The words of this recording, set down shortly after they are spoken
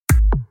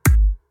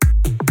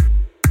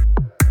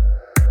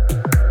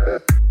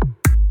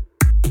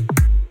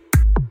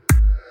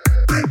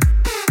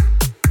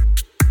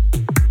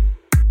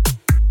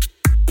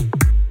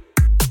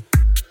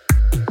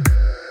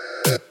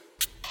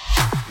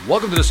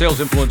Welcome to the Sales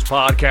Influence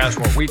Podcast,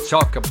 where we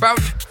talk about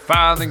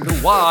finding the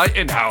why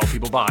and how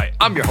people buy.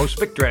 I'm your host,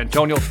 Victor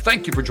Antonio.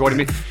 Thank you for joining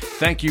me.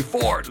 Thank you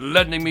for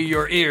lending me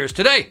your ears.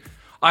 Today,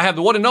 I have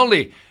the one and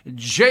only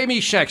Jamie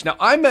Shanks. Now,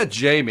 I met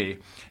Jamie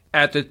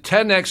at the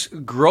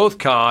 10X Growth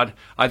Con.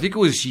 I think it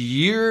was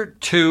year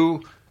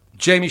 2.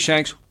 Jamie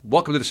Shanks,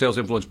 welcome to the Sales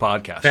Influence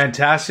Podcast.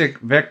 Fantastic,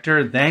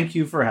 Victor. Thank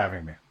you for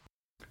having me.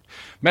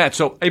 Man,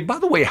 so, hey, by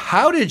the way,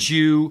 how did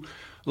you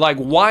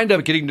wind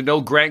up getting to know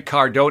Grant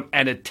Cardone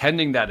and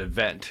attending that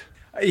event?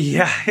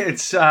 Yeah,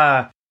 it's,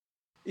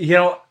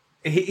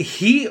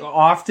 he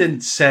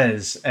often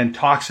says and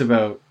talks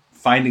about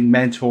finding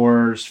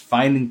mentors,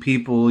 finding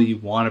people you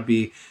want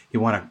to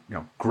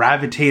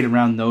gravitate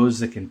around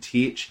those that can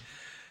teach.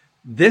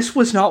 This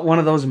was not one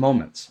of those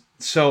moments.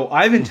 So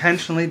I've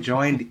intentionally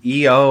joined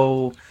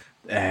EO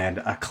and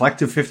a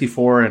Collective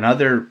 54 and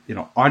other,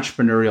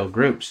 entrepreneurial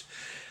groups.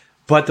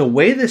 But the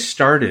way this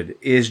started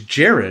is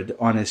Jared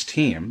on his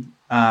team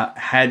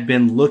had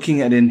been looking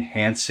at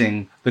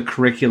enhancing the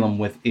curriculum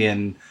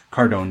within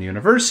Cardone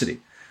University.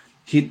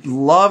 He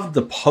loved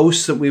the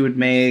posts that we would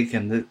make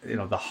and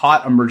the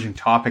hot emerging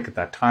topic at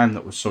that time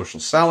that was social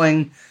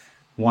selling,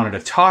 wanted to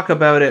talk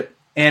about it.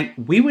 And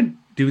we would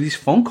do these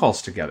phone calls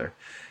together.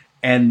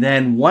 And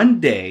then one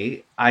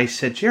day I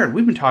said, Jared,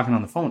 we've been talking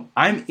on the phone.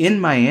 I'm in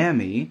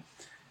Miami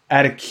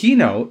at a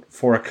keynote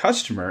for a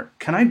customer.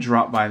 Can I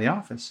drop by the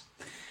office?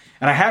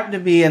 And I happened to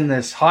be in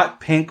this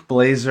hot pink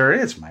blazer.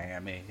 It's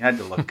Miami. I had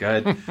to look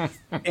good.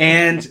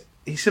 And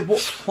he said, well,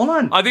 hold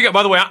on. I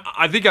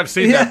think I've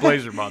seen that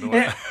blazer, by the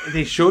way.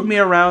 They showed me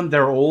around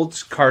their old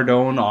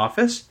Cardone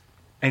office,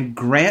 and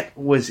Grant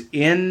was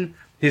in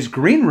his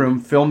green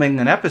room filming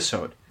an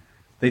episode.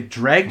 They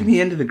dragged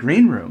me into the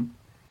green room,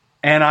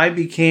 and I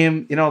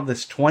became,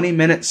 this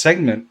 20-minute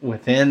segment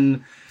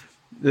within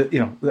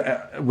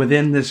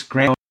this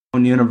Grant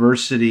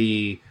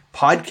University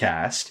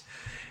podcast.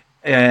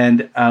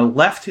 And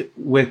left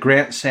with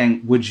Grant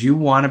saying, would you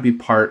want to be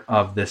part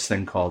of this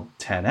thing called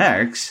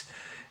 10X?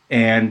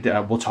 And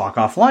we'll talk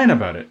offline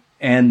about it.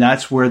 And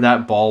that's where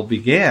that ball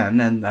began.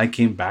 And I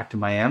came back to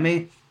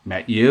Miami,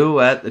 met you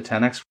at the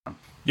 10X.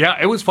 Yeah,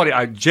 it was funny.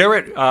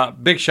 Jared,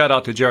 big shout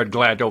out to Jared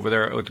Glant over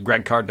there with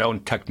Grant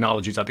Cardone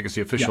Technologies. I think it's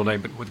the official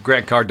name, but with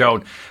Grant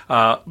Cardone.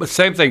 But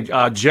same thing.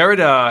 Jared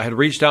had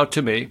reached out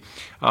to me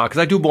because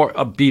I do more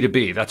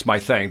B2B. That's my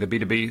thing, the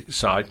B2B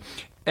side.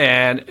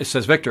 And it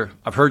says, Victor,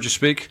 I've heard you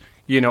speak,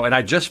 and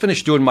I just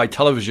finished doing my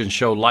television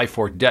show, Life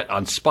or Debt,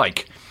 on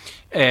Spike.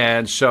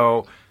 And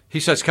so he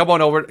says, come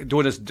on over,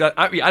 doing this.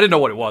 I didn't know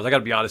what it was. I got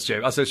to be honest,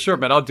 James. I said, sure,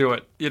 man, I'll do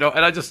it. And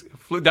I just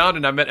flew down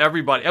and I met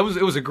everybody. It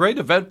was a great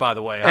event, by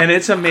the way. And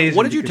it's amazing.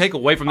 What did you take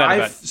away from that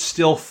event? I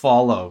still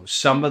follow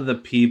some of the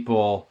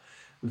people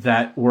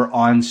that were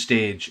on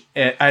stage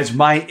as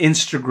my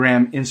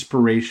Instagram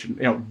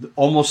inspiration,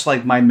 almost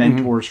like my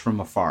mentors from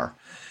afar.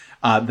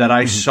 That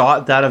I saw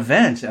at that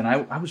event, and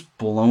I was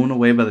blown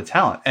away by the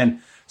talent. And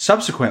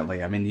subsequently,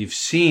 you've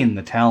seen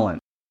the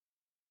talent.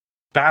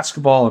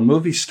 Basketball and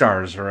movie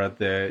stars are at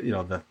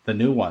the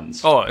new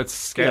ones. Oh, it's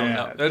scaling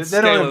up. They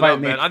don't invite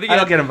me. I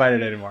don't get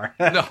invited anymore.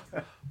 No,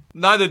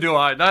 neither do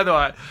I.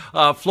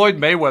 Floyd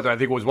Mayweather, I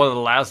think, was one of the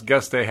last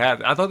guests they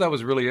had. I thought that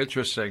was really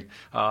interesting.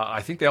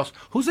 I think they also.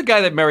 Who's the guy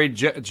that married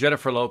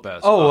Jennifer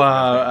Lopez?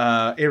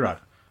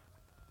 A-Rod.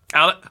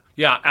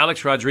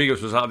 Alex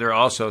Rodriguez was out there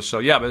also.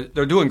 So, but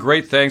they're doing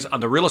great things.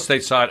 On the real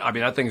estate side,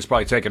 that thing is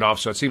probably taking off,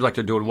 so it seems like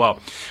they're doing well.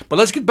 But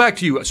let's get back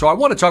to you. So I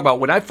want to talk about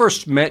when I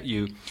first met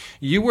you,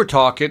 you were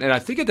talking, and I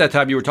think at that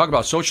time you were talking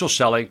about social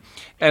selling,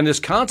 and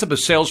this concept of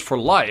sales for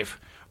life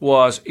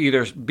was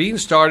either being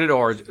started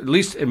or, at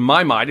least in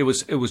my mind, it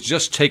was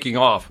just taking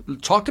off.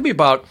 Talk to me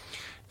about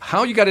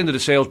how you got into the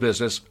sales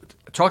business.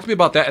 Talk to me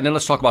about that, and then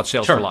let's talk about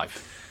sales for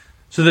life.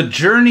 So the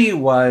journey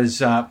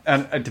was,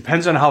 and it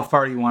depends on how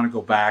far you want to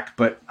go back,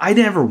 but I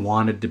never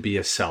wanted to be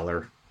a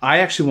seller. I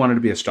actually wanted to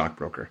be a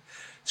stockbroker.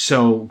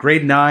 So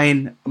grade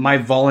 9, my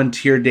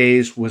volunteer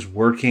days was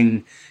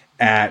working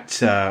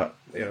at,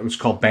 it was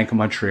called Bank of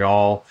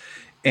Montreal,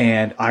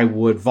 and I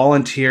would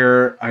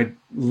volunteer. I'd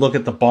look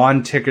at the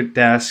bond ticket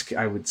desk.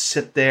 I would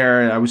sit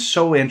there. I was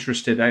so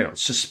interested.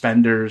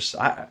 Suspenders.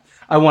 I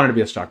wanted to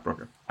be a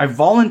stockbroker. I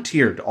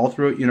volunteered all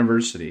throughout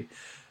university,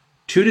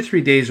 2 to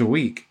 3 days a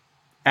week,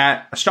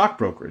 at a stock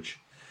brokerage.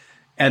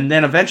 And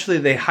then eventually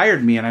they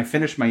hired me and I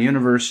finished my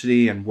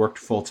university and worked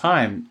full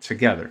time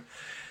together.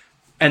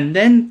 And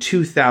then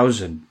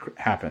 2000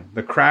 happened,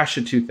 the crash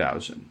of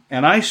 2000.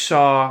 And I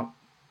saw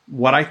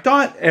what I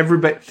thought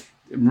everybody,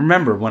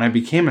 remember when I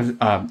became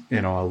a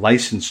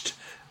licensed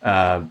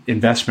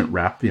investment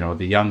rep,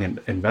 the young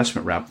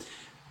investment rep,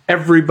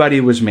 everybody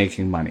was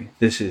making money.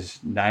 This is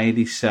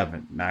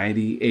 97,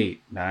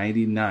 98,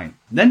 99.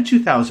 Then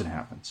 2000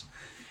 happens.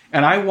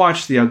 And I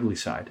watched the ugly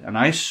side, and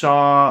I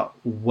saw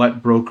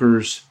what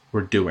brokers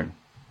were doing.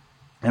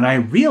 And I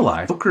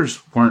realized brokers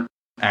weren't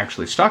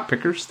actually stock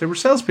pickers, they were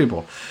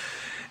salespeople.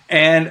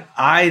 And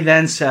I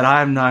then said,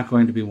 I'm not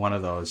going to be one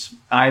of those.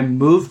 I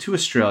moved to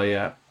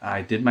Australia.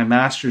 I did my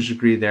master's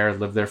degree there,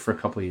 lived there for a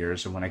couple of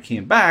years. And when I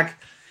came back,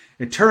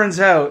 it turns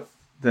out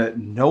that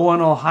no one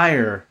will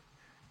hire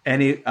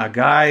a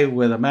guy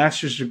with a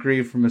master's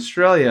degree from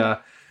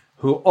Australia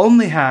who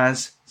only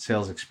has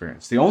sales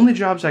experience. The only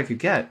jobs I could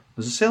get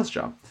was a sales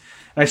job.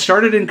 And I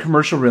started in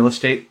commercial real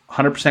estate,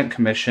 100%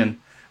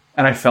 commission,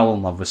 and I fell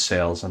in love with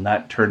sales. And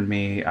that turned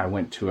me, I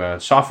went to a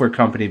software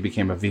company,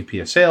 became a VP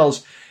of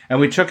sales, and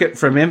we took it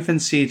from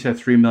infancy to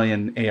 3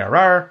 million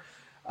ARR.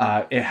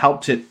 It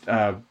helped it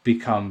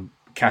become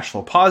cash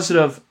flow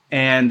positive.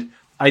 And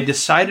I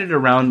decided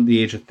around the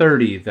age of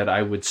 30 that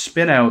I would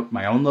spin out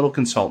my own little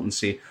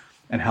consultancy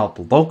and help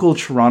local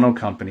Toronto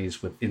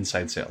companies with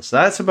inside sales. So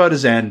that's about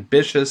as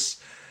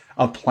ambitious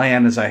a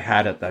plan as I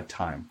had at that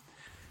time.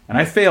 And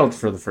I failed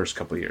for the first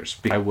couple of years.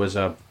 I was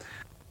a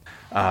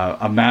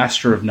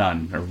master of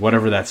none, or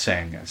whatever that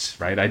saying is,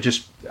 right?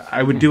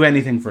 I would do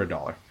anything for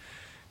 $1.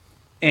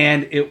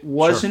 And it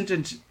wasn't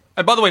until...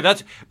 And by the way,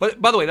 that's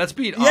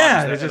being honest.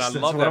 Yeah, and I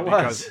love that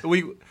because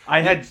you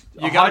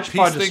got to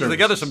piece things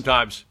together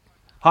sometimes.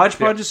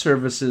 Hodgepodge of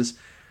services,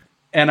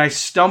 and I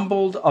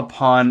stumbled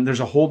upon. There's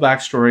a whole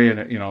backstory,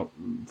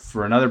 and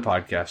for another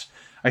podcast,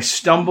 I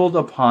stumbled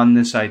upon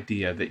this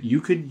idea that you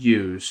could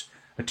use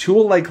a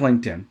tool like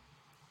LinkedIn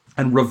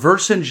and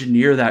reverse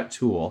engineer that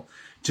tool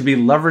to be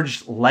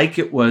leveraged like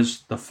it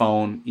was the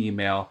phone,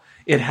 email.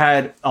 It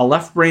had a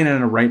left brain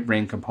and a right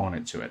brain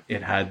component to it.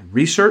 It had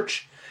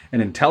research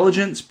and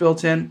intelligence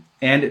built in,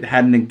 and it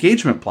had an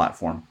engagement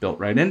platform built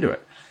right into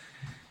it.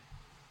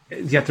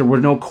 Yet there were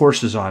no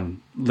courses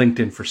on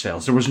LinkedIn for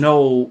sales.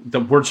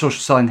 The word social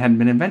selling hadn't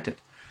been invented.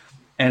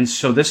 And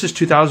so this is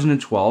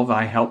 2012.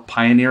 I helped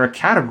pioneer a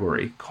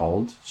category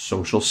called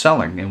social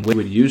selling, and we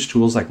would use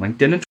tools like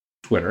LinkedIn and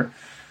Twitter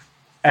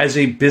as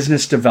a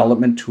business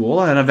development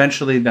tool. And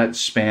eventually that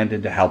spanned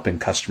into helping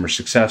customer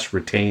success,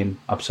 retain,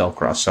 upsell,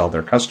 cross-sell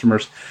their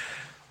customers.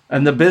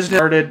 And the business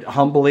started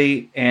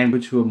humbly and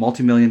went to a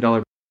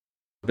multi-million-dollar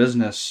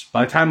business.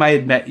 By the time I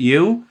had met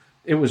you,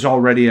 it was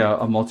already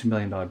a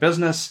multi-million-dollar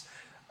business.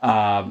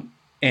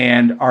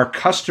 And our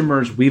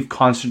customers, we've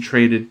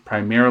concentrated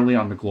primarily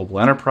on the global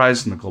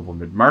enterprise and the global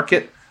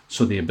mid-market,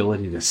 so the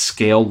ability to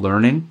scale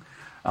learning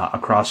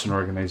across an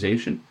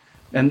organization.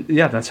 And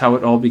yeah, that's how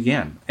it all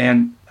began.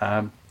 And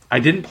I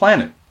didn't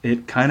plan it.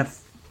 It kind of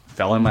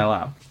fell in my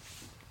lap.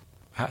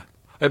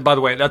 And by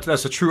the way,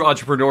 that's a true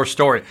entrepreneur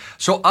story.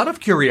 So out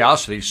of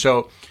curiosity,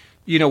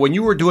 when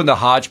you were doing the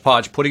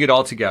hodgepodge, putting it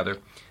all together,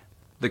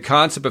 the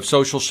concept of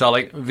social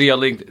selling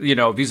vis-a-vis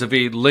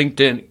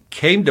LinkedIn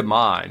came to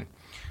mind.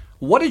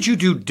 What did you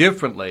do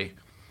differently?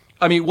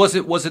 I mean, was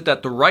it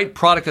that the right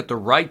product at the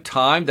right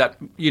time that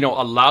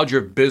allowed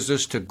your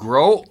business to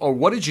grow, or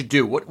what did you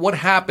do? What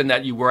happened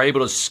that you were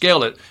able to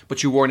scale it,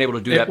 but you weren't able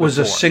to do that before? It was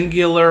a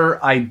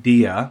singular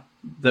idea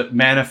that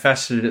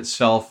manifested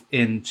itself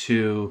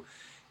into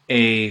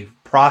a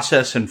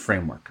process and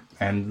framework.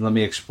 And let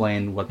me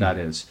explain what that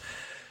is.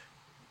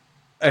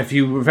 If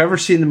you've ever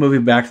seen the movie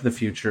Back to the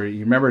Future,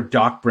 you remember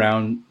Doc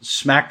Brown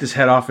smacked his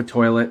head off a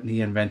toilet and he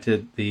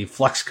invented the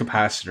flux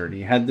capacitor. And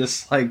he had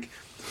this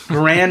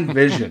grand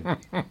vision.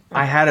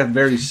 I had a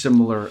very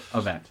similar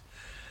event.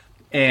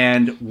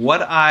 And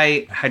what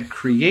I had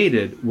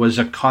created was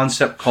a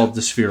concept called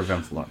the sphere of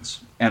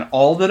influence. And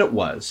all that it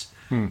was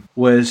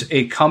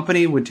a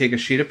company would take a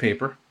sheet of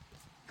paper,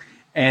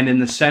 and in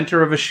the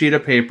center of a sheet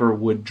of paper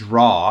would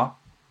draw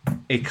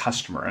a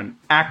customer, an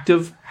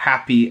active,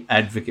 happy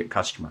advocate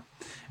customer,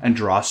 and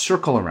draw a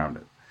circle around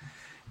it,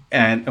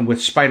 and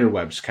with spider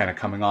webs kind of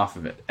coming off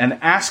of it, and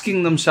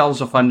asking themselves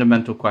a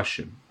fundamental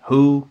question: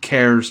 who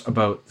cares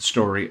about the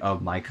story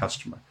of my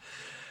customer?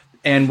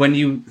 And when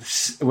you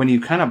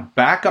kind of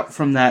back up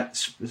from that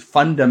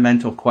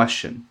fundamental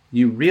question,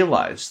 you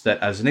realize that,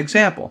 as an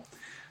example,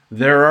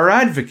 there are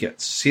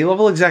advocates,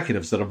 C-level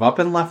executives that have up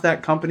and left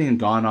that company and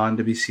gone on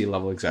to be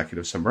C-level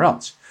executives somewhere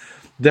else.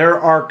 There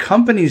are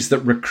companies that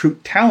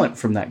recruit talent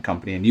from that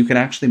company, and you can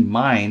actually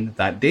mine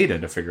that data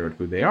to figure out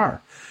who they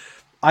are.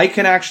 I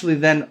can actually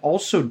then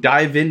also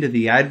dive into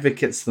the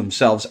advocates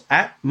themselves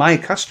at my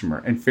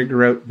customer and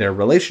figure out their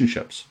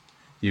relationships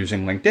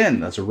using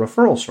LinkedIn as a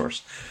referral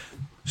source.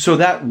 So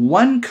that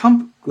one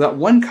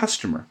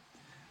customer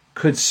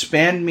could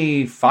span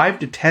me 5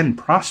 to 10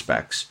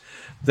 prospects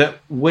that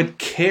would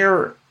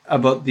care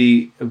about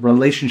the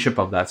relationship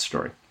of that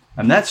story.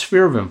 And that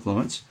sphere of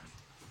influence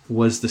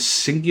was the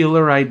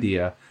singular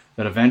idea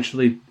that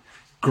eventually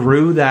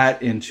grew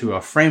that into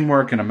a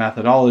framework and a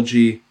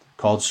methodology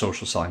called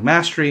Social Selling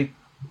Mastery.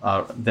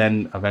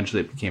 Then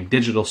eventually it became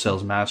Digital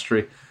Sales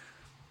Mastery.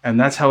 And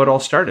that's how it all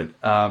started.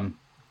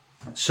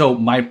 So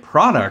my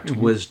product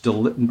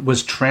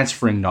was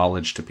transferring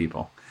knowledge to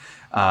people.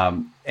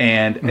 And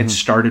it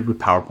started with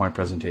PowerPoint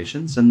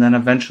presentations. And then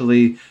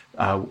eventually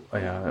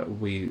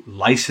we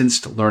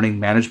licensed learning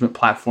management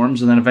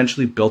platforms, and then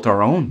eventually built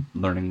our own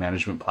learning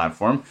management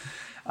platform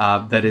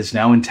that is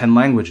now in 10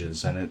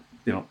 languages, and it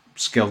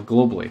scaled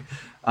globally.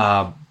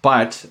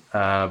 But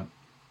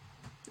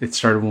it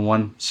started with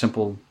one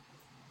simple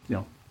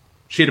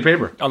sheet of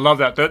paper. I love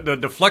that.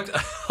 The flux.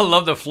 I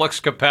love the flux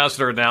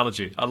capacitor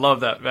analogy. I love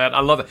that, man.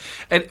 I love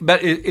it.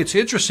 But it's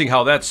interesting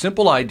how that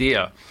simple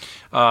idea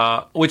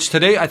which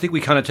today I think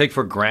we kind of take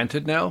for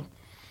granted now.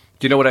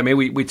 Do you know what I mean?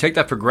 We take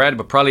that for granted,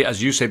 but probably,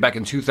 as you say, back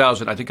in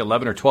 2000, I think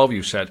 11 or 12,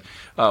 you said,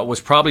 was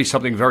probably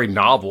something very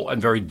novel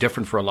and very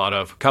different for a lot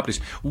of companies.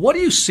 What do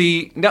you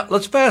see now?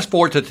 Let's fast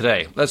forward to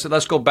today.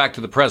 Let's go back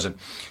to the present.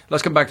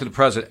 Let's come back to the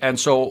present. And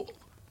so,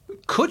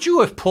 could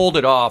you have pulled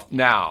it off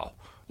now?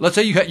 Let's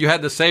say you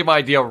had the same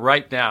idea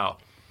right now.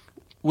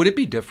 Would it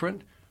be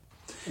different?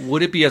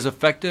 Would it be as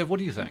effective? What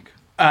do you think?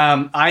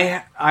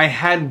 I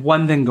had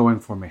one thing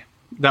going for me.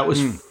 That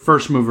was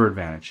first mover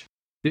advantage.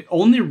 The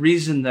only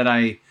reason that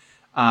I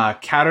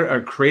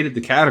created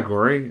the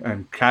category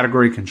and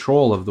category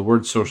control of the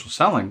word social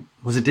selling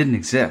was it didn't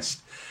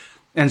exist.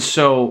 And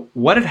so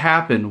what had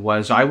happened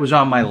was I was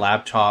on my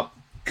laptop.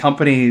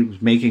 Company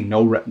was making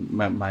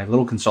my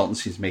little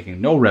consultancy is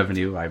making no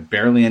revenue. I have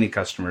barely any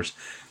customers.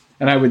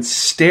 And I would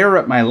stare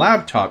at my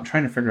laptop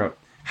trying to figure out,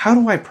 how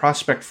do I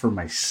prospect for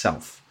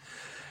myself?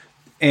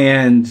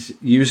 And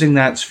using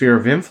that sphere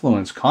of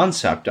influence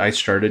concept, I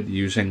started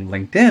using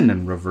LinkedIn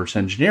and reverse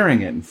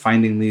engineering it and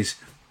finding these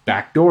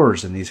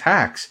backdoors and these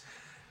hacks.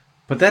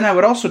 But then I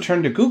would also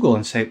turn to Google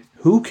and say,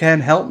 who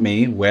can help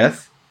me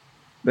with,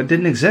 that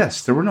didn't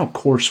exist. There were no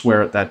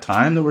courseware at that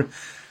time.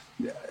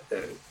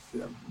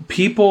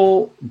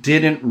 People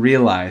didn't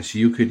realize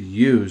you could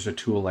use a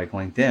tool like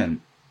LinkedIn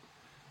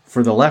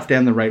for the left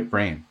and the right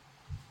brain,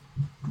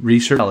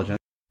 research,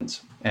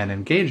 intelligence, and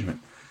engagement.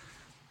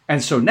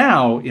 And so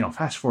now,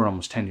 fast forward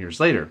almost 10 years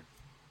later,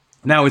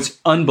 now it's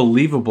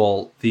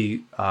unbelievable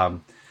the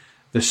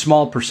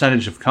small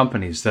percentage of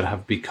companies that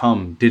have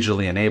become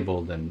digitally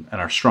enabled and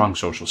are strong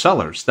social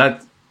sellers.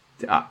 That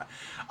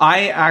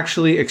I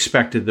actually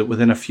expected that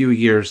within a few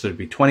years there'd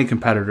be 20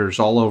 competitors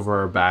all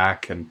over our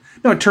back. And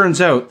it turns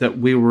out that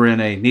we were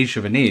in a niche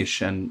of a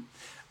niche, and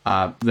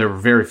there were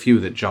very few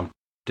that jumped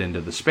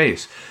into the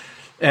space.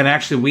 And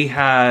actually, we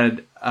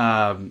had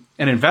an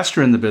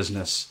investor in the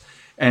business,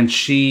 and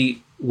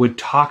she would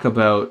talk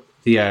about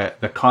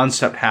the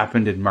concept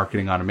happened in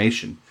marketing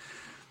automation.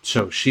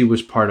 So she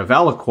was part of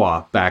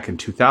Eloqua back in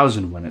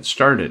 2000 when it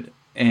started.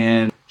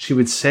 And she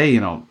would say,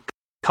 a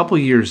couple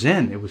years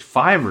in, it was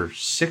 5 or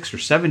 6 or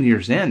 7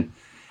 years in,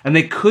 and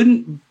they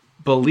couldn't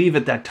believe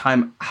at that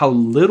time how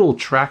little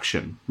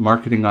traction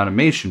marketing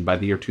automation by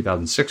the year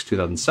 2006,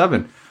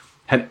 2007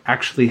 had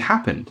actually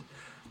happened.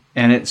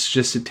 And it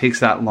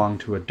takes that long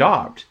to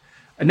adopt.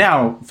 And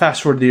now,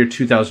 fast forward to the year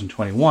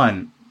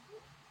 2021,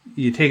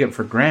 you take it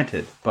for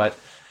granted. But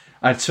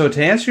so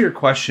to answer your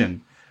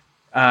question,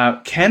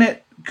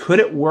 could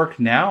it work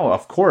now?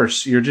 Of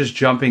course, you're just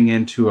jumping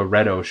into a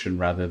red ocean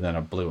rather than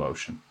a blue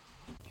ocean.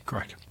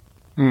 Correct.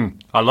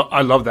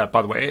 I love that,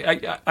 by the way.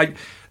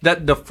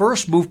 That the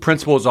first move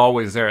principle is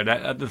always there.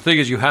 The thing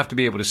is, you have to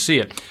be able to see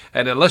it.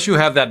 And unless you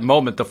have that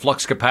moment, the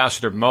flux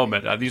capacitor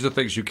moment, these are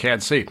things you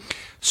can't see.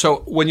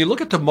 So when you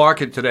look at the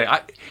market today,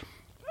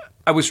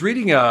 I was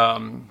reading, I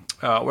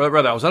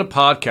was on a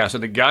podcast,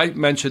 and the guy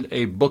mentioned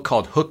a book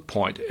called Hook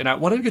Point. And I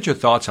wanted to get your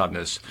thoughts on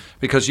this,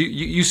 because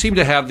you seem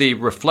to have the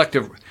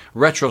reflective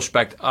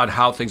retrospect on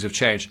how things have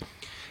changed.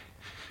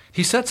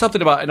 He said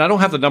something about, and I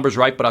don't have the numbers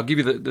right, but I'll give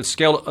you the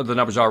scale of the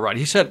numbers are right.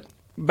 He said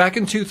back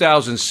in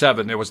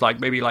 2007, there was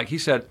he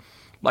said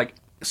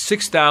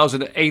 6,000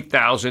 to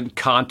 8,000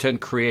 content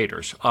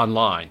creators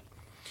online.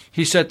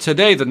 He said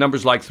today the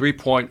number's like 3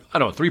 point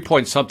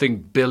something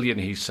billion,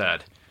 he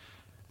said.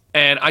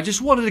 And I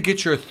just wanted to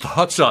get your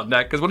thoughts on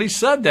that, because when he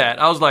said that,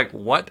 I was like,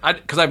 what?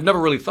 Because I've never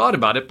really thought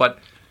about it, but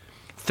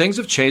things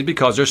have changed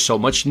because there's so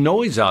much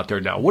noise out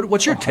there now.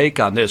 What's your take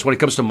on this when it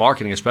comes to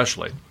marketing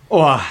especially?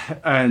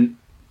 From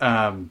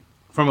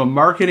a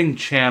marketing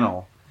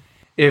channel,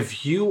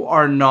 if you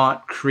are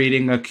not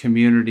creating a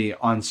community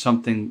on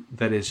something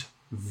that is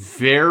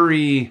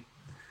very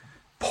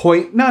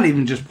not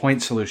even just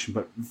point solution,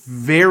 but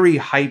very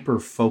hyper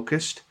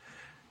focused,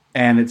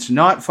 and it's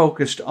not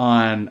focused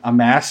on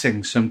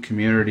amassing some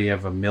community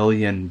of 1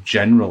 million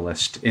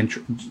generally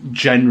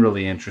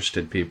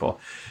interested people.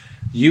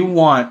 You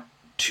want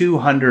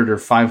 200 or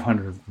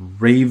 500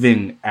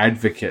 raving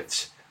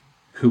advocates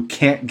who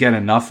can't get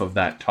enough of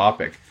that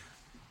topic.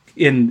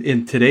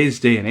 In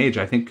today's day and age,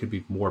 I think could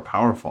be more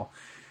powerful.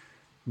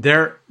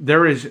 There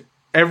is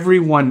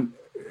everyone.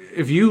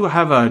 If you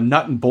have a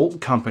nut and bolt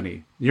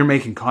company, you're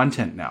making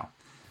content now,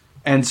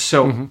 and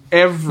so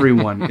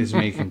everyone is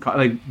making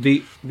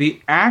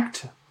the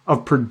act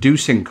of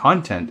producing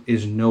content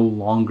is no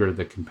longer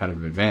the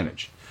competitive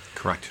advantage.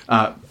 Correct.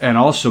 And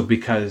also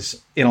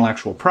because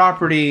intellectual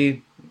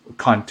property,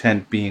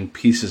 content being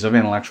pieces of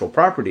intellectual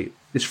property,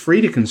 is free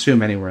to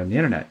consume anywhere on the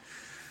internet.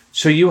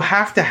 So you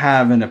have to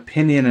have an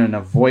opinion and a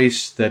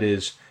voice that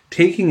is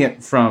taking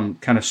it from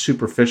kind of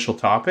superficial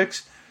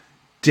topics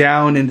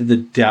down into the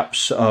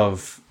depths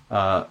of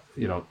a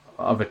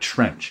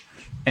trench,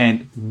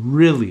 and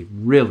really,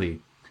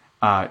 really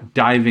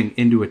diving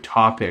into a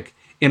topic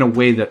in a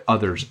way that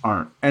others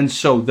aren't. And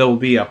so there'll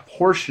be a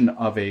portion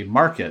of a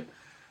market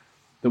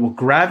that will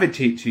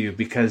gravitate to you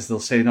because they'll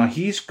say, no,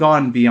 he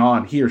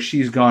or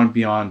she's gone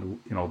beyond,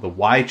 the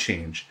why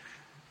change.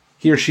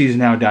 He or she's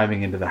now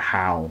diving into the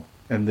how.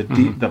 and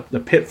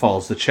the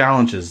pitfalls, the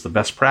challenges, the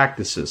best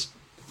practices.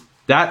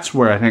 That's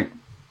where I think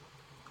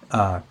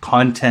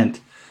content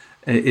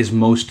is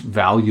most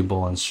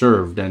valuable and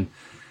served. And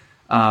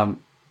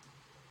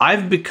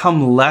I've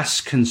become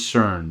less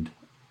concerned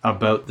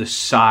about the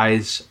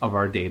size of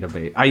our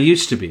database. I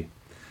used to be.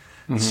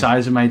 The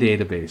size of my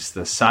database,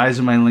 the size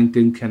of my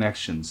LinkedIn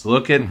connections.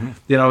 Look at,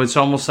 it's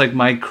almost like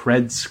my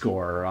cred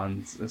score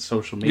on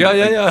social media.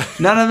 Yeah.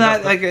 None of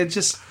that. Like, it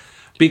just,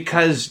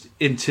 because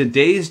in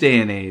today's day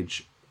and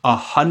age,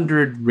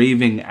 100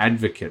 raving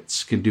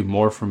advocates can do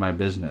more for my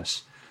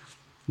business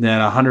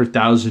than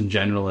 100,000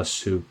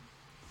 generalists who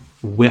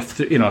whiff.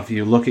 If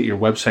you look at your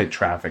website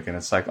traffic and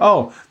it's like,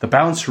 oh, the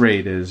bounce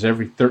rate is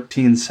every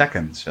 13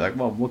 seconds. You're like,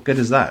 well, what good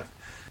is that?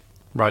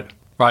 Right.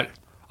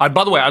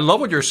 By the way, I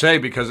love what you're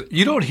saying because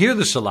you don't hear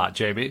this a lot,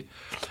 Jamie.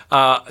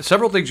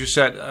 Several things you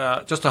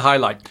said, just to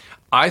highlight.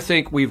 I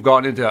think we've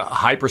gone into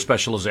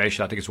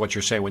hyper-specialization. I think it's what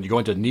you're saying. When you go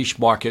into a niche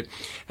market,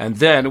 and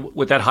then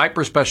with that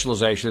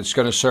hyper-specialization, it's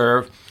going to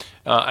serve,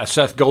 as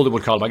Seth Golden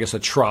would call them, I guess, a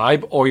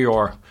tribe or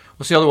your,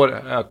 what's the other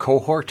one,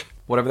 cohort,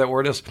 whatever that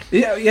word is.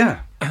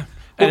 Yeah.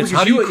 And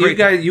well,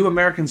 you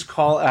Americans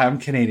call, I'm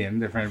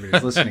Canadian, if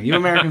anybody's listening, you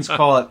Americans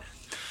call it,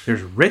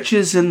 there's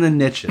riches in the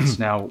niches.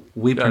 Now,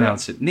 we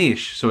pronounce it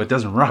niche, so it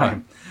doesn't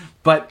rhyme.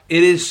 But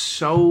it is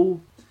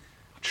so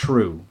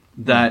true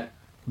that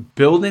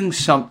building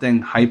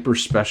something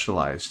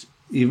hyper-specialized,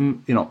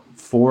 even,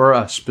 for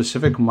a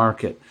specific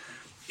market,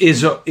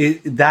 is a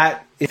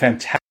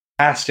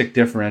fantastic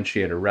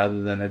differentiator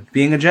rather than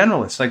being a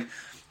generalist. Like,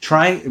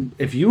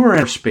 if you were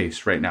in a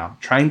space right now,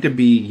 trying to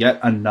be yet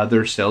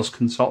another sales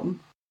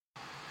consultant,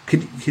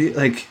 could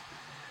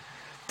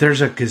there's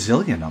a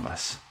gazillion of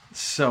us.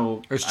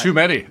 So there's too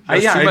many.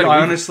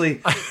 Honestly.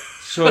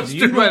 So if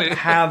you don't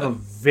have a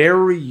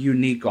very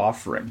unique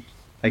offering,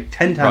 like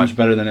 10 times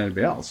better than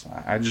anybody else,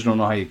 I just don't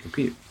know how you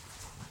compete.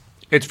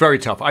 It's very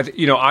tough.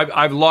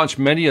 I've launched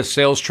many a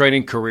sales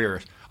training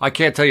career. I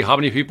can't tell you how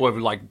many people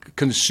have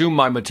consumed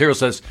my material.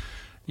 Says,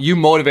 you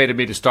motivated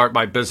me to start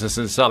my business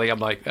in selling. I'm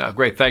like,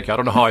 great, thank you. I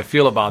don't know how I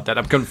feel about that.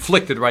 I'm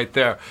conflicted right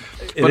there.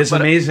 It is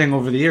amazing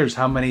over the years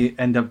how many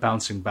end up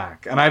bouncing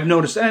back. And I've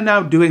noticed, and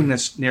now doing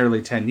this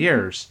nearly 10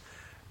 years,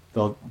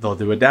 they'll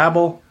do a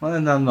dabble,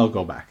 and then they'll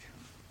go back.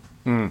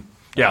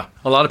 Yeah,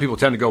 a lot of people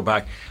tend to go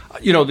back.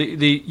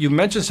 You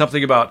mentioned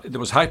something about there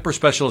was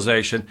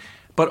hyper-specialization,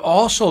 but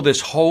also this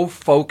whole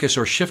focus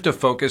or shift of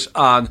focus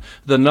on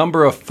the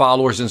number of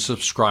followers and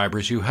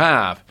subscribers you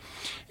have.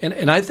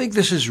 And I think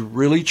this is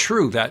really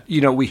true that,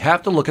 we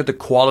have to look at the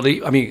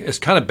quality. I mean, it's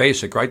kind of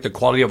basic, right? The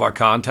quality of our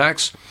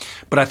contacts.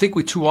 But I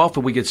think too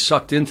often we get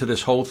sucked into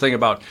this whole thing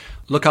about,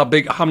 look how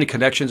many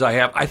connections I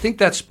have. I think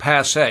that's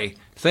passé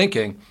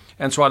thinking.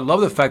 And so I love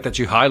the fact that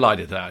you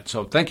highlighted that.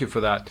 So thank you for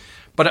that.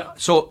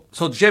 But so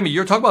Jamie,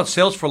 you're talking about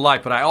Sales for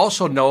Life, but I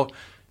also know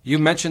you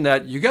mentioned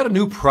that you got a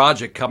new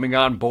project coming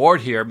on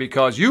board here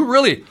because you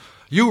really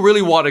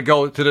want to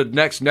go to the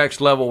next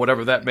level,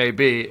 whatever that may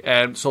be.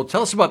 And so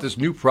tell us about this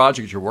new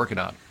project you're working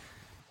on.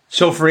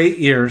 So for 8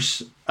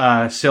 years,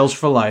 Sales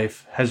for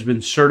Life has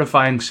been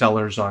certifying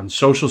sellers on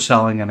social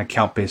selling and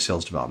account-based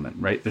sales development,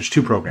 right? There's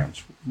two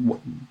programs,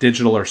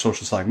 digital or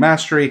social selling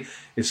mastery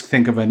is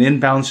think of an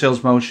inbound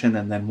sales motion,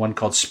 and then one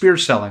called spear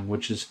selling,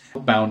 which is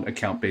outbound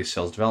account-based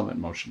sales development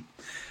motion.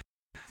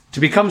 To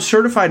become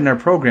certified in our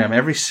program,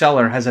 every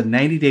seller has a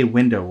 90-day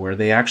window where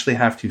they actually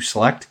have to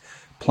select,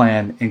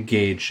 plan,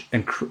 engage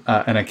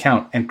an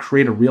account and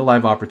create a real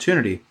live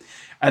opportunity,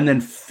 and then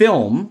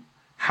film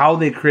how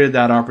they created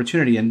that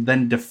opportunity and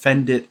then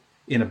defend it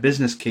in a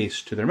business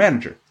case to their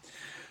manager.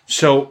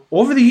 So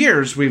over the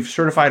years, we've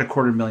certified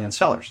 250,000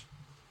 sellers.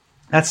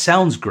 That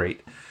sounds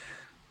great.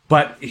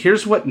 But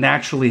here's what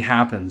naturally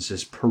happens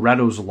is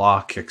Pareto's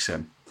law kicks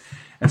in.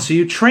 And so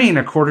you train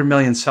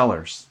 250,000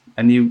 sellers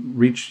and you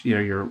reach,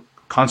 you're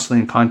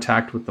constantly in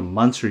contact with them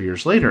months or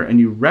years later, and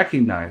you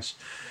recognize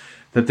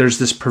that there's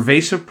this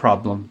pervasive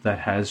problem that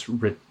has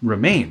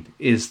remained,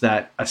 is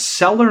that a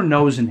seller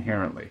knows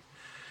inherently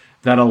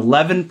that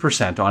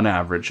 11% on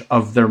average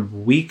of their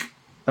week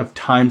of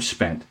time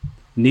spent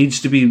needs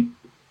to be,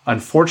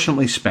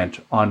 unfortunately, spent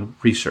on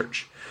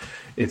research.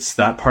 It's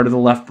that part of the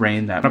left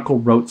brain, that medical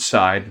rote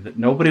side that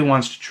nobody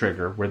wants to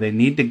trigger, where they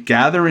need to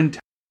gather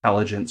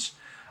intelligence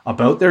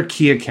about their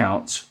key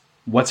accounts.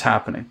 What's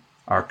happening?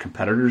 Are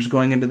competitors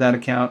going into that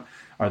account?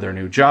 Are there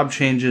new job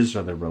changes?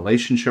 Are there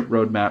relationship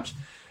roadmaps?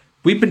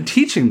 We've been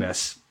teaching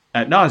this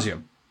ad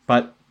nauseum,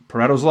 but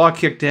Pareto's law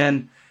kicked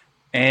in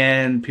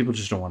and people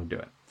just don't want to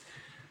do it.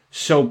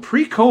 So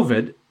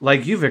pre-COVID,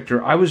 like you,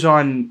 Victor, I was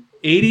on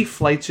 80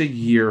 flights a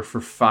year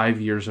for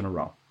 5 years in a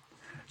row.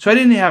 So I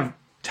didn't have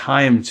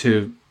time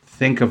to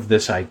think of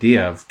this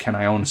idea of, can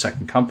I own a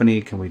second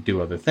company? Can we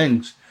do other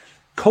things?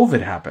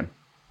 COVID happened.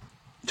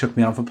 Took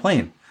me off a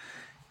plane.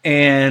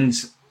 And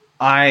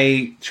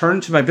I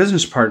turned to my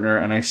business partner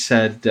and I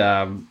said,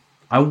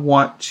 I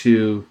want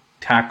to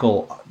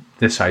tackle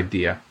this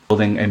idea,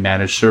 building a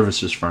managed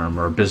services firm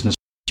or a business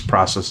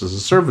process as a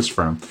service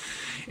firm,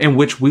 in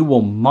which we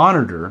will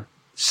monitor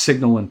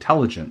signal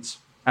intelligence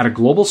at a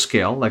global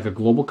scale, like a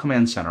global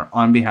command center,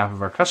 on behalf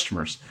of our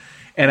customers,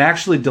 and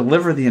actually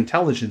deliver the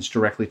intelligence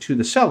directly to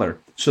the seller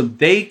so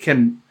they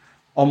can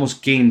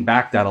almost gain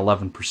back that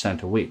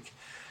 11% a week.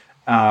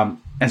 And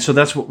so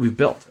that's what we've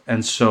built.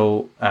 And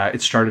so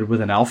it started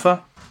with an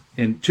alpha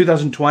in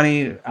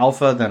 2020,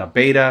 alpha, then a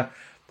beta.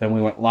 Then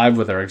we went live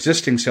with our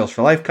existing Sales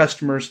for Life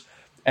customers.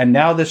 And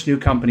now this new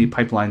company,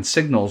 Pipeline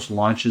Signals,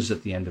 launches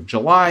at the end of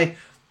July.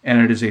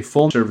 And it is a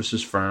full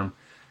services firm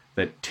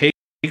that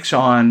takes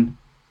on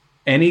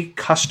any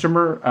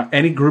customer,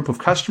 any group of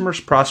customers,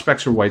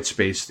 prospects, or white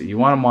space that you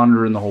want to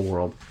monitor in the whole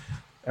world.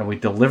 And we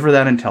deliver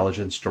that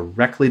intelligence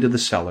directly to the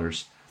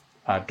sellers,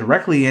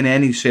 directly in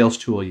any sales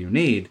tool you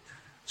need,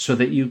 so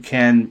that you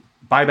can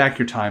buy back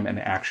your time and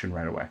action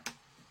right away.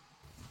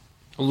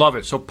 Love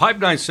it. So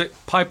Pipeline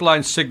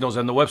Signals,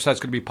 and the website's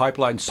going to be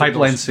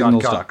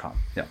pipelinesignals.com.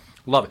 Yeah.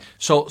 Love it.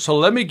 So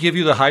let me give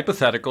you the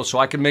hypothetical so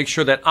I can make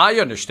sure that I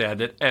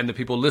understand it and the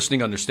people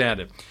listening understand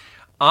it.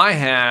 I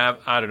have,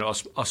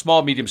 a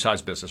small,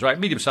 medium-sized business, right?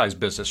 Medium-sized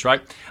business,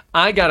 right?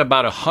 I got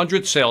about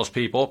 100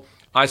 salespeople.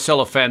 I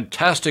sell a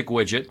fantastic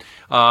widget.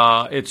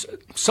 It's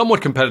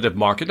somewhat competitive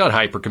market, not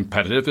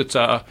hyper-competitive. It's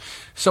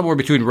somewhere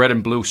between red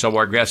and blue,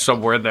 somewhere, I guess,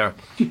 somewhere in there.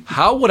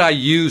 How would I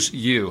use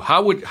you?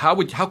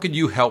 How could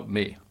you help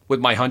me with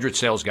my 100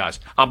 sales guys?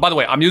 By the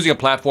way, I'm using a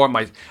platform.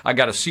 I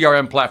got a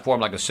CRM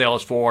platform like a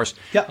Salesforce.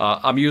 Yeah.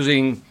 I'm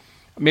using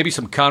maybe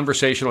some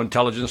conversational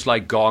intelligence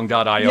like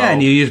Gong.io. Yeah,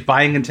 and you use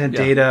buying intent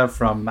data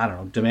from,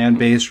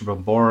 Demandbase or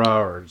Bombora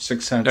or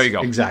 6 Sense. There you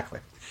go. Exactly.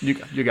 You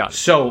got it.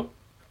 So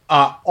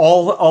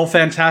all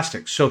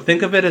fantastic. So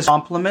think of it as a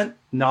complement,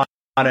 not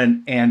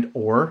an and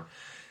or.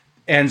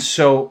 And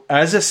so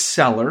as a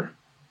seller,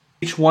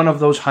 each one of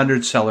those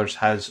 100 sellers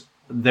has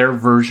their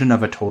version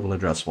of a total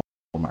addressable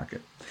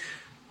market.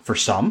 For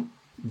some,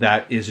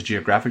 that is a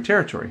geographic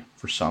territory.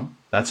 For some,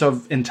 that's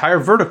an entire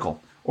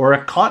vertical or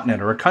a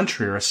continent or a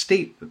country or a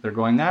state that they're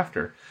going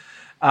after.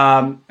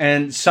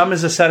 And some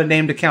is a set of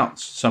named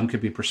accounts. Some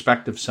could be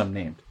prospective, some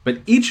named.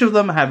 But each of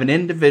them have an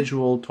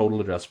individual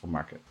total addressable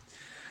market.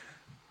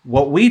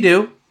 What we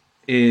do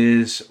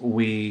is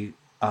when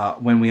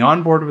we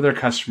onboard with our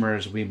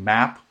customers, we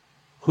map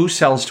who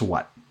sells to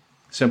what.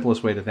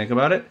 Simplest way to think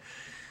about it.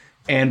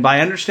 And by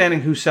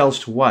understanding who sells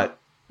to what,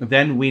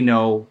 then we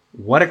know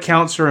what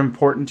accounts are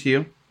important to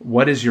you.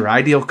 What is your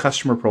ideal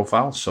customer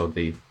profile? So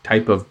the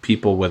type of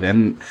people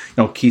within,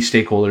 key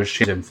stakeholders,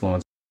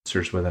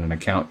 influencers within an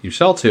account you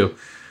sell to.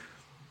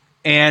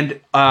 And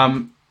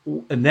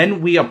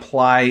then we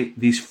apply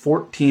these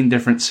 14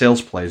 different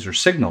sales plays or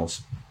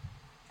signals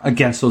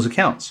against those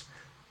accounts.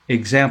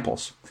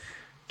 Examples.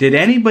 Did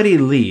anybody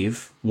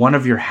leave one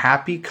of your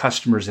happy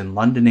customers in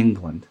London,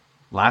 England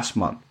last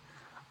month,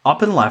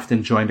 up and left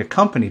and joined a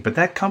company, but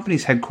that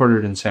company's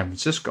headquartered in San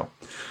Francisco?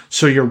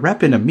 So your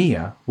rep in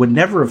EMEA would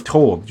never have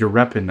told your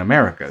rep in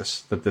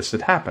Americas that this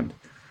had happened.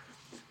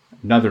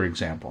 Another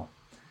example.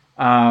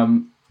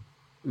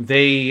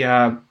 They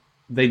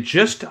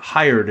just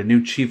hired a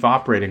new chief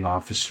operating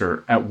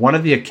officer at one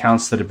of the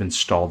accounts that have been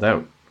stalled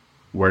out.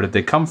 Where did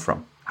they come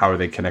from? How are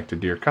they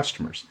connected to your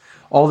customers?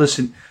 All this.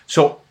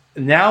 So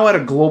now at a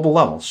global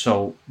level,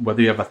 so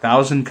whether you have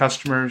 1,000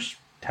 customers,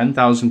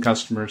 10,000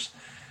 customers,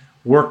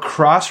 we're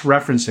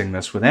cross-referencing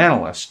this with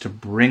analysts to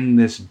bring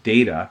this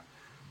data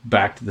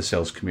back to the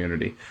sales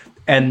community.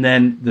 And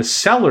then the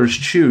sellers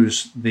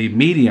choose the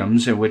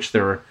mediums in which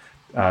they're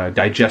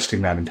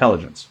digesting that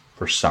intelligence.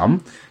 For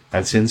some,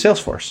 that's in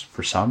Salesforce.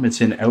 For some,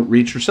 it's in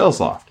Outreach or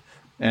SalesLoft.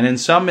 And in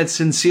some, it's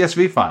in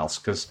CSV files,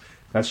 because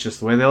that's just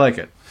the way they like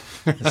it.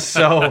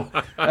 So,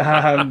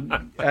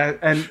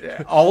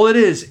 and all it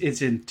is,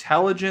 it's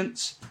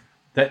intelligence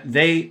that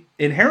they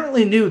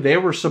inherently knew they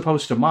were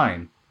supposed to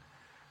mine.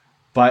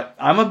 But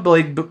I'm a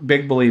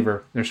big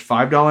believer. There's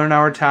 $5 an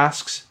hour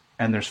tasks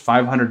and there's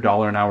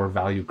 $500 an hour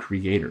value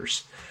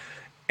creators.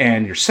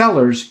 And your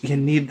sellers, you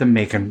need them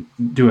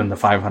doing the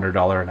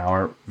 $500 an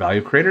hour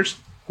value creators.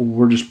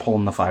 We're just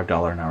pulling the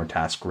 $5 an hour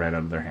task right out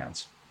of their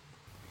hands.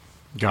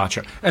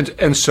 Gotcha.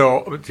 And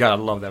so, God, I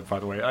love that, by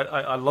the way.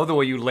 I love the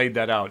way you laid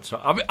that out.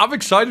 So I'm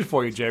excited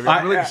for you, Jamie.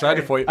 I'm really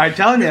excited for you. I'm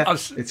telling you,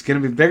 it's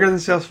going to be bigger than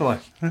Sales for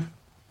Life.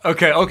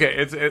 Okay.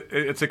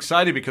 It's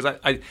exciting because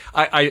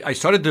I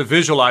started to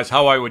visualize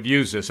how I would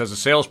use this as a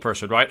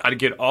salesperson, right? I'd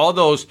get all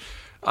those,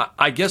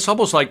 I guess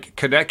almost like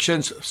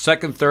connections,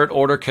 second, third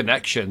order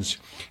connections,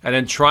 and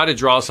then try to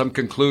draw some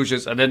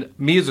conclusions. And then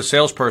me as a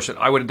salesperson,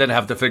 I would then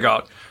have to figure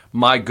out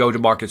my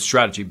go-to-market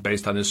strategy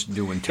based on this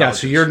new intelligence. Yeah,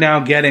 so you're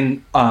now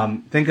getting,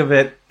 think of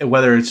it,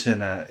 whether it's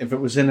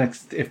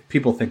if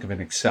people think of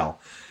an Excel,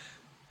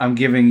 I'm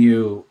giving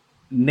you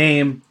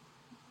name,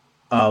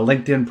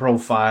 LinkedIn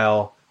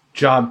profile,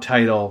 job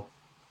title,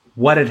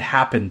 what had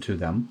happened to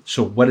them.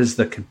 So what is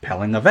the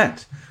compelling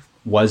event?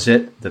 Was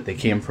it that they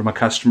came from a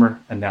customer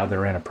and now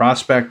they're in a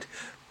prospect?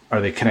 Are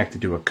they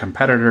connected to a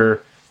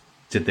competitor?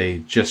 Did they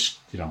just,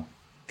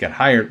 get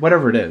hired?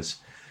 Whatever it is.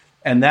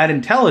 And that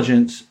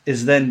intelligence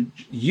is then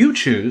you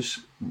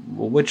choose,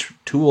 well, which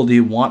tool do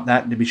you want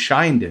that to be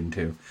shined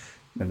into?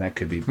 And that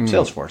could be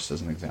Salesforce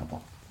as an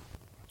example.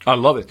 I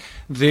love it.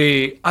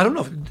 I don't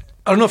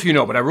know if you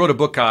know, but I wrote a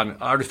book on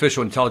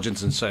artificial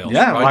intelligence in sales.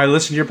 Yeah, right? well, I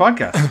listened to your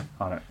podcast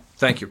on it.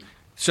 Thank you.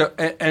 So,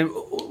 and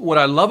what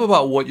I love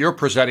about what you're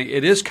presenting,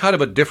 it is kind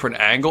of a different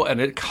angle,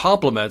 and it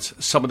complements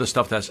some of the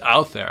stuff that's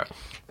out there.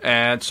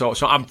 And so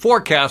I'm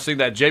forecasting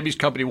that JB's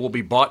company will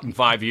be bought in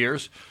 5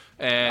 years.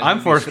 And I'm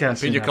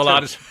forecasting pina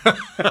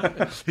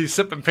coladas. He's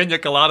sipping pina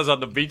coladas on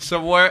the beach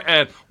somewhere,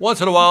 and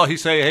once in a while he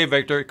say, "Hey,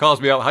 Victor," he calls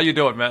me up. "How you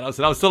doing, man?" I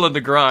said, "I'm still in the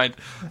grind."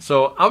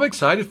 So I'm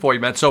excited for you,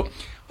 man. So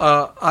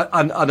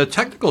on the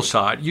technical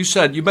side,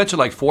 you mentioned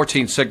like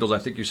 14 signals, I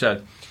think you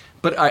said,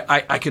 but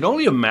I can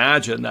only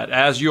imagine that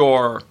as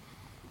your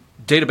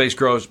database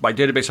grows, by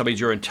database I mean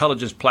your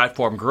intelligence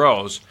platform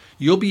grows,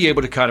 you'll be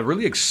able to kind of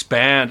really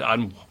expand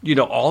on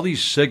all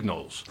these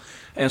signals.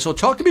 And so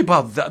talk to me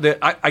about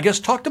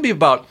that. Talk to me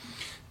about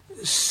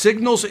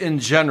signals in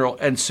general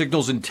and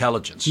signals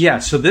intelligence. Yeah,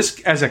 so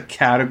this as a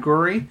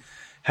category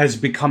has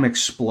become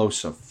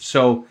explosive.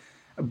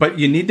 But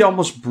you need to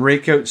almost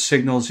break out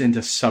signals into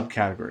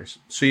subcategories.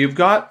 So you've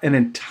got an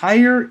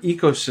entire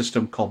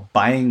ecosystem called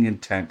buying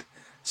intent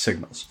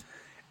signals.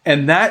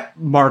 And that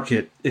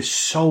market is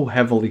so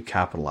heavily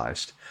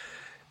capitalized.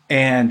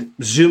 And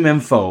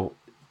ZoomInfo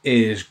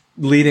is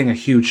leading a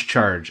huge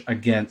charge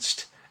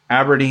against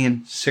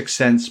Aberdeen,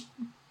 6sense,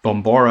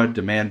 Bombora,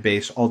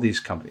 Demandbase, all these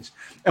companies.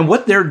 And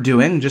what they're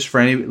doing, just for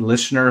any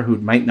listener who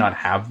might not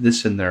have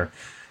this in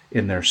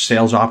their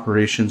sales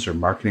operations or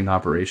marketing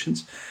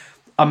operations,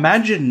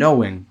 imagine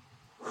knowing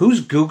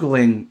who's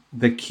Googling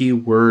the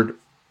keyword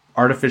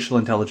artificial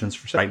intelligence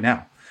for right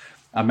now.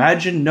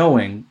 Imagine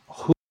knowing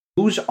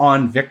who's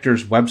on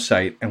Victor's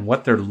website and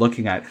what they're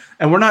looking at.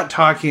 And we're not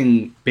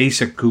talking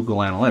basic Google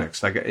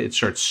Analytics. Like it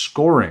starts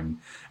scoring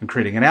and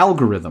creating an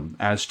algorithm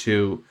as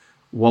to,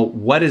 well,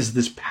 what is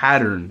this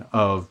pattern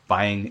of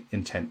buying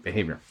intent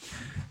behavior?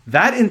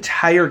 That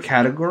entire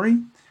category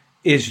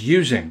is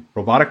using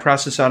robotic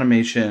process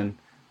automation,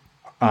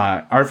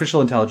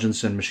 artificial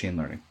intelligence, and machine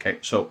learning. Okay,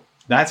 so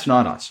that's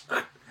not us.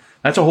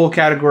 That's a whole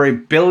category,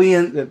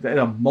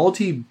 a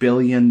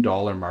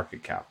multi-billion-dollar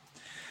market cap.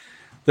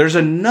 There's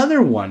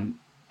another one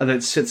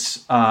that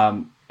sits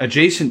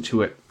adjacent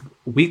to it.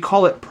 We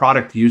call it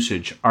product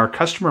usage. Our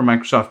customer,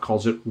 Microsoft,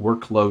 calls it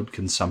workload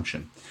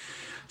consumption.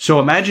 So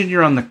imagine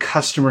you're on the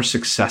customer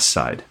success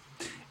side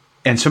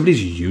and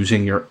somebody's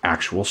using your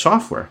actual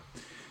software.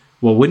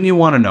 Well, wouldn't you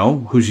want to know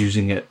who's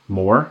using it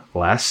more,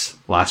 less,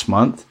 last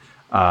month?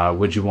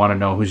 Would you want to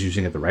know who's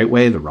using it the right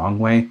way, the wrong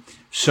way?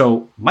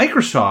 So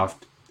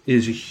Microsoft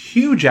is a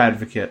huge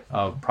advocate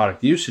of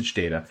product usage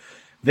data.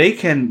 They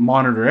can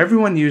monitor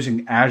everyone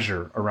using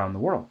Azure around the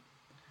world.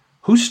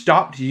 Who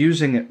stopped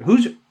using it?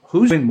 Who's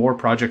doing more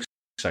project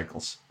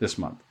cycles this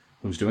month?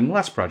 Who's doing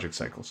less project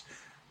cycles?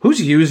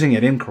 Who's using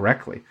it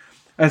incorrectly?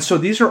 And so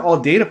these are all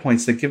data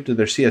points that give to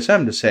their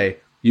CSM to say,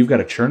 you've got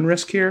a churn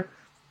risk here,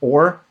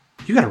 or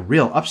you got a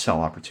real upsell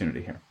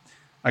opportunity here.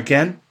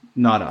 Again,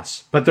 not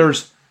us. But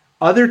there's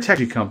other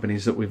technology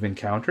companies that we've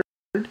encountered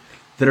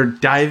that are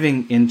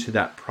diving into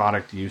that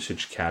product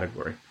usage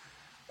category.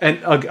 And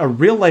a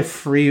real life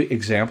free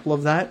example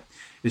of that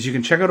is you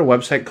can check out a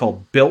website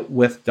called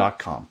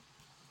builtwith.com.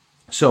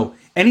 So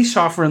any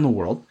software in the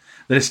world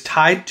that is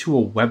tied to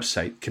a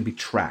website can be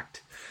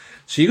tracked.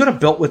 So you go to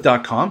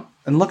builtwith.com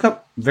and look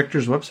up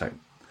Victor's website,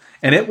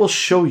 and it will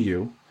show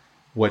you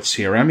what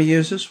CRM he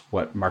uses,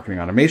 what marketing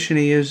automation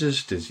he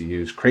uses. Does he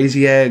use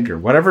Crazy Egg or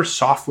whatever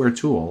software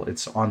tool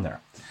it's on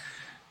there?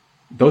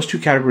 Those two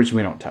categories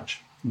we don't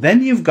touch.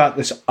 Then you've got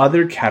this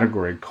other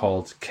category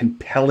called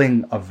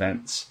compelling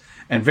events.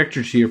 And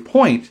Victor, to your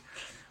point,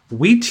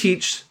 we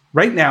teach,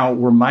 right now,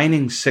 we're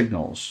mining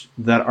signals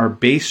that are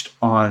based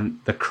on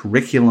the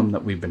curriculum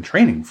that we've been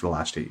training for the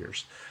last 8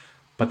 years.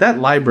 But that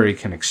library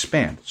can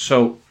expand.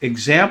 So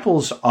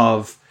examples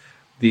of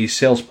the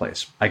sales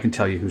plays, I can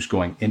tell you who's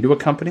going into a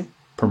company,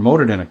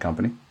 promoted in a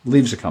company,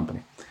 leaves a company.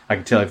 I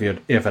can tell you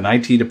if an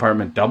IT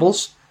department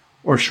doubles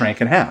or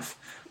shrank in half.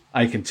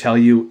 I can tell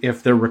you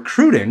if they're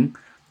recruiting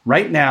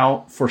right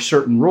now for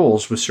certain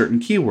roles with certain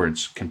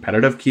keywords,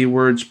 competitive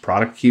keywords,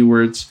 product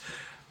keywords.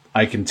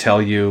 I can tell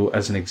you,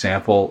 as an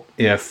example,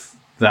 if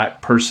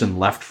that person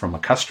left from a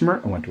customer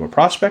and went to a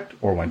prospect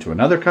or went to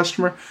another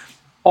customer.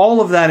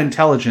 All of that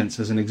intelligence,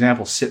 as an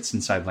example, sits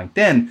inside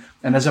LinkedIn.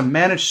 And as a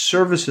managed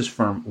services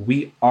firm,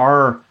 we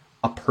are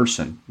a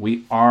person.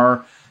 We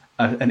are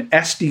an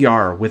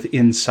SDR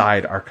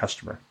inside our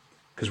customer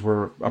because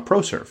we're a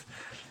ProServe.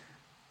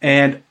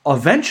 And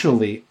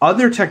eventually,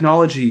 other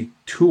technology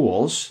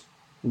tools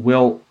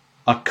will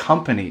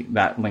accompany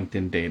that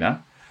LinkedIn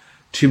data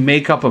to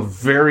make up a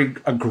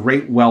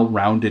great,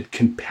 well-rounded,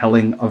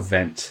 compelling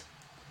event.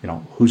 You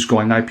know, who's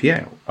going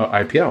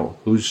IPO,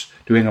 who's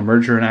doing a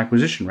merger and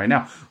acquisition right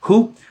now,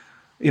 who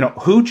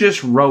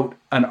just wrote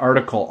an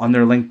article on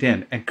their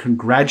LinkedIn and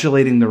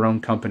congratulating their own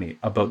company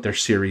about their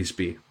Series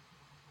B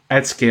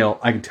at scale.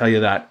 I can tell you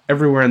that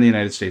everywhere in the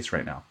United States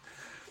right now.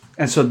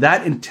 And so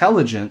that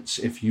intelligence,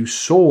 if you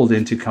sold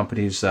into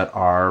companies that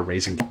are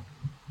raising,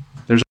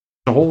 there's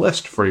a whole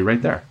list for you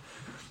right there.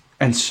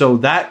 And so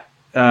that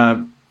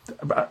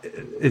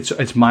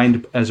it's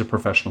mined as a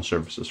professional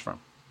services firm.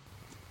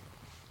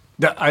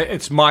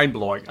 It's mind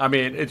blowing. I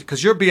mean,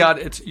 because you're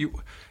beyond.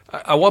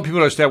 I want people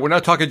to understand we're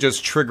not talking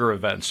just trigger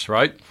events,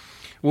 right?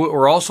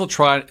 We're also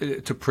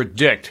trying to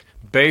predict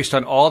based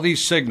on all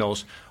these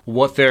signals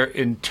what their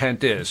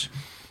intent is,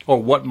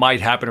 or what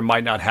might happen or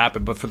might not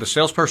happen. But for the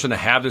salesperson to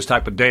have this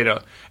type of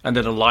data and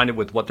then align it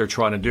with what they're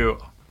trying to do,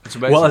 it's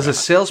amazing. Well, as a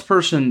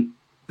salesperson,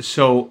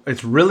 so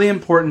it's really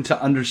important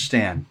to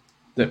understand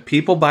that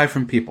people buy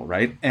from people,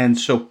 right? And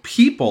so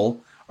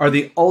people are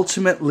the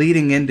ultimate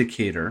leading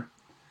indicator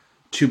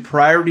to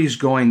priorities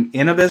going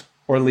in a business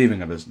or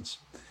leaving a business.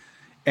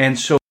 And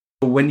so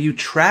when you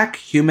track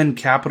human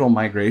capital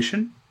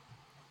migration,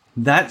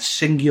 that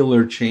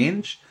singular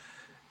change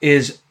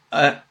is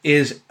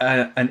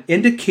an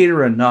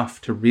indicator enough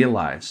to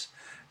realize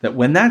that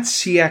when that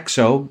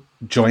CXO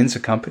joins a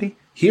company,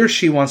 he or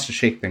she wants to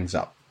shake things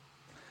up.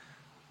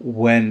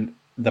 When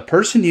the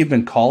person you've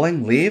been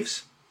calling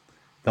leaves,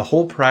 the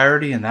whole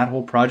priority and that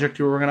whole project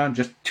you were working on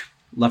just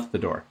left the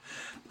door.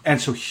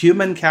 And so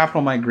human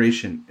capital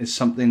migration is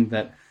something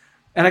that,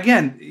 and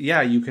again,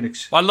 yeah, you can.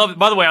 I love.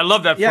 By the way, I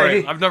love that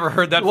phrase. I've never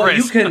heard that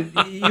phrase.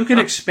 you can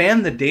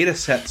expand the data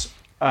sets.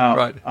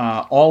 Right.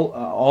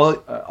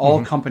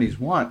 All companies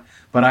want,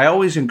 but I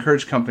always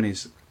encourage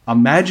companies.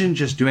 Imagine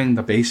just doing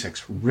the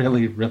basics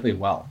really, really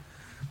well,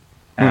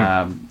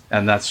 and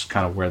that's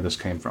kind of where this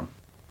came from.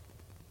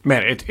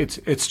 Man,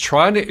 it's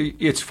trying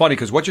to. It's funny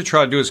because what you're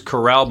trying to do is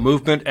corral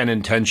movement and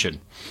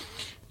intention.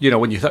 You know,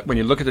 when you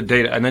look at the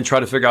data and then try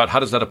to figure out how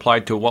does that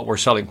apply to what we're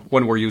selling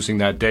when we're using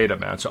that data,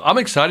 man. So I'm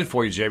excited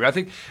for you, Jamie. I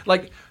think,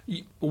 like,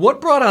 what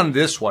brought on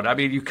this one? I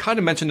mean, you kind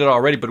of mentioned it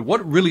already, but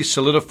what really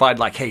solidified,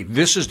 like, hey,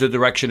 this is the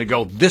direction to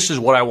go. This is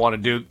what I want to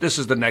do. This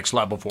is the next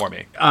level for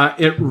me.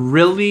 It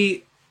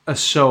really,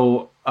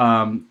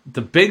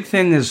 the big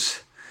thing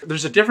is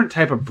there's a different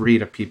type of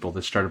breed of people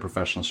that start a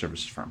professional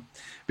services firm.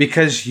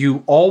 Because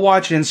you all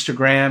watch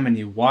Instagram and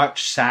you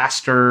watch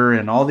SaaStr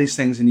and all these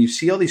things, and you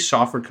see all these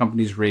software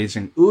companies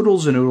raising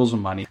oodles and oodles of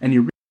money, and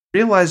you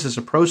realize as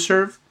a pro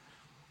serve,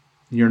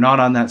 you're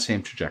not on that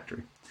same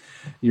trajectory.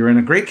 You're in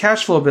a great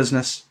cash flow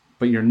business,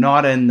 but you're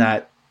not in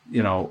that,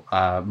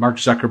 Mark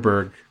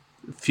Zuckerberg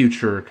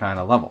future kind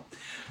of level.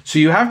 So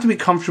you have to be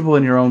comfortable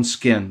in your own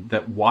skin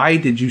that why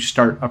did you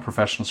start a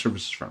professional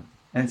services firm?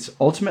 And it's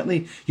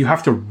ultimately, you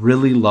have to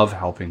really love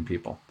helping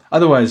people.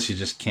 Otherwise, you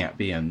just can't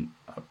be in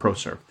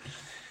ProServe.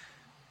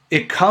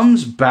 It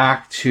comes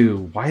back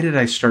to why did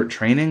I start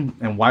training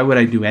and why would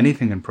I do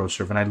anything in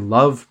ProServe? And I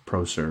love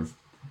ProServe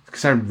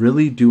because I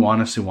really do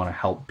honestly want to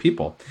help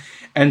people.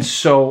 And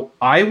so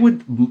I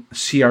would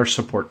see our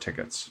support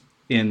tickets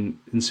in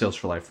Sales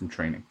for Life from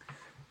training.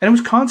 And it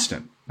was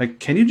constant. Like,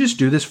 can you just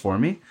do this for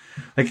me?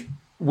 Like,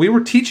 we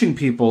were teaching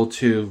people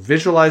to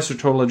visualize their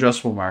total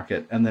addressable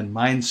market and then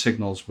mine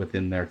signals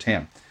within their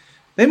TAM.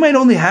 They might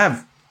only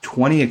have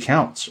 20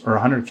 accounts or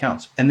 100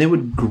 accounts, and they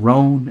would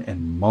groan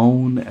and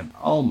moan and,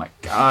 oh my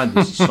God,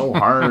 this is so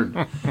hard.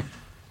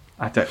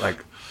 I thought, like,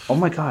 oh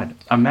my God,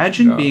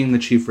 imagine being the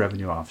chief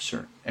revenue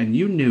officer and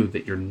you knew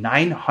that your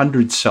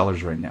 900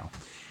 sellers right now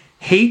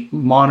hate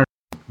monitoring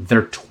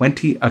their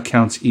 20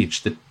 accounts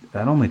each. That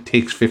only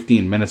takes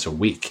 15 minutes a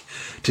week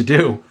to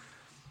do.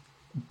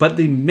 But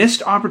the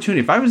missed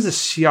opportunity, if I was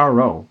the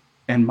CRO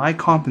and my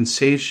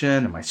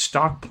compensation and my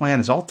stock plan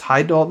is all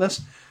tied to all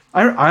this,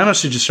 I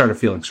honestly just started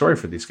feeling sorry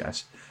for these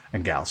guys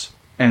and gals.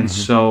 And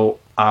so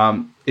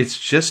it's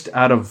just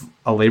out of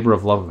a labor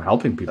of love of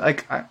helping people.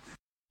 Like,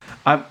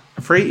 I'm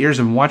for 8 years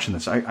I've been watching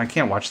this. I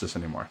can't watch this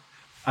anymore.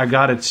 I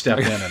got to step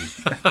in and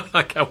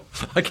I got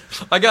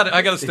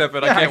to step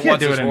in. I can't watch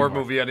this horror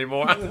movie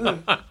anymore.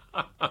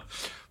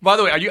 By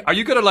the way, are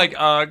you gonna like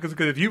because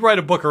if you write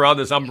a book around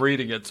this, I'm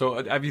reading it.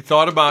 So have you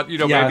thought about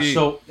maybe?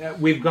 So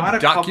we've got a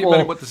documenting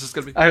couple. What this is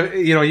going to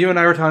be. You and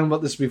I were talking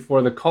about this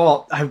before the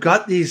call. I've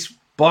got these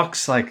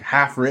books like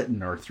half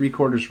written or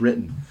 3/4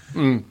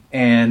 written,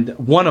 and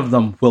one of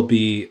them will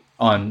be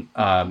on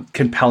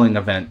compelling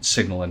event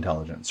signal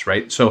intelligence.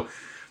 Right, so.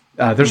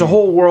 There's a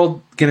whole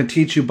world going to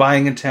teach you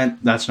buying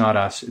intent. That's not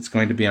us. It's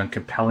going to be on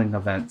compelling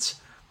events.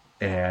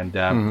 And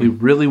we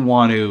really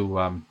want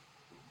to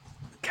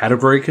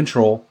category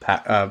control,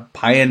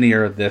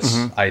 pioneer this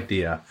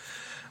idea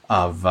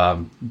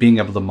of being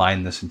able to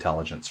mine this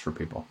intelligence for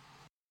people.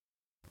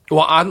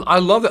 Well, I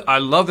love it. I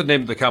love the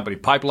name of the company,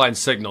 Pipeline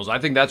Signals. I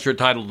think that's your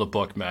title of the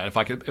book, man.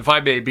 If I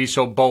may be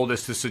so bold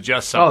as to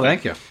suggest something. Oh,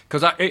 thank you.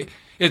 Because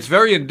it's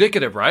very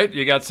indicative, right?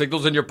 You got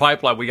signals in your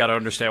pipeline. We got to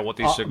understand what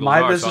these signals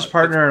are. My business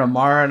partner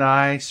Amar and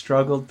I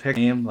struggled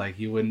picking him like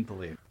you wouldn't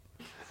believe.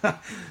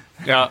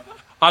 Yeah,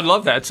 I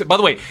love that. By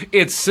the way,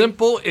 it's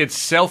simple. It's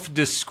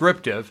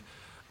self-descriptive.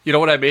 You know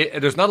what I mean?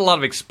 There's not a lot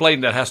of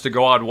explaining that has to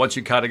go on once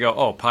you kind of go,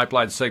 oh,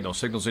 pipeline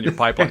signals in your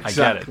pipeline.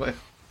 Exactly. I get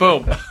it.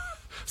 Boom.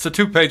 It's a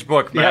 2-page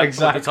book, man. Yeah,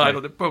 exactly. The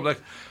title. Boom.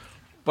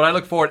 But I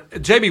look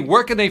forward. Jamie,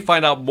 where can they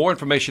find out more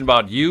information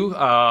about you,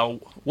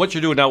 what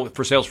you're doing now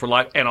for Sales for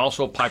Life, and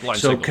also Pipeline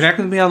Signals? So connect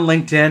with me on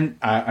LinkedIn.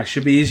 I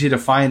should be easy to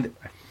find.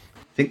 I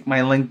think my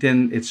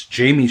LinkedIn, it's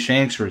Jamie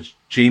Shanks or it's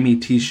Jamie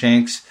T.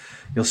 Shanks.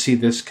 you'll see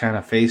this kind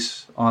of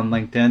face on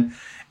LinkedIn.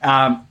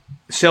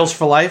 Sales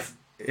for Life,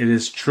 it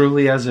is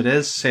truly as it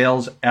is,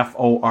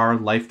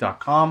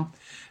 salesforlife.com.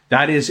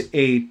 That is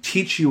a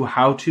teach you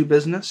how to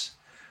business.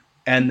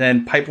 And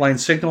then Pipeline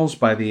Signals,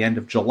 by the end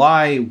of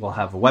July, we'll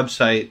have a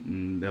website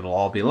and it'll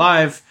all be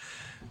live.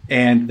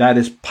 And that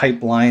is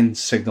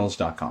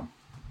pipelinesignals.com.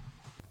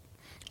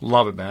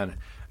 Love it, man.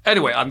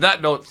 Anyway, on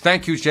that note,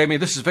 thank you, Jamie.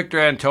 This is Victor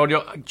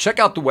Antonio. Check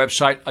out the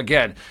website.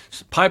 Again,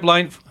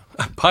 Pipeline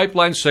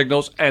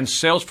Signals and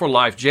Sales for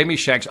Life. Jamie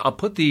Shanks. I'll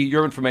put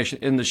your information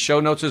in the show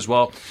notes as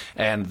well.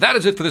 And that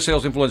is it for the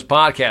Sales Influence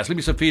Podcast. Leave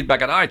me some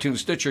feedback on iTunes,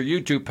 Stitcher,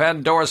 YouTube,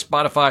 Pandora,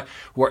 Spotify,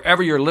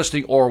 wherever you're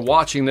listening or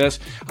watching this.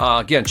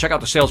 Again, check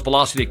out the Sales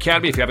Velocity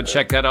Academy if you haven't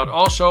checked that out.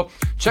 Also,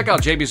 check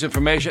out Jamie's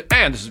information.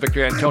 And this is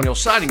Victor Antonio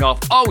signing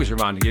off, always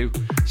reminding you,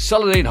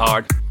 sell it ain't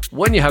hard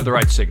when you have the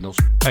right signals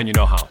and you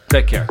know how.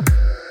 Take care.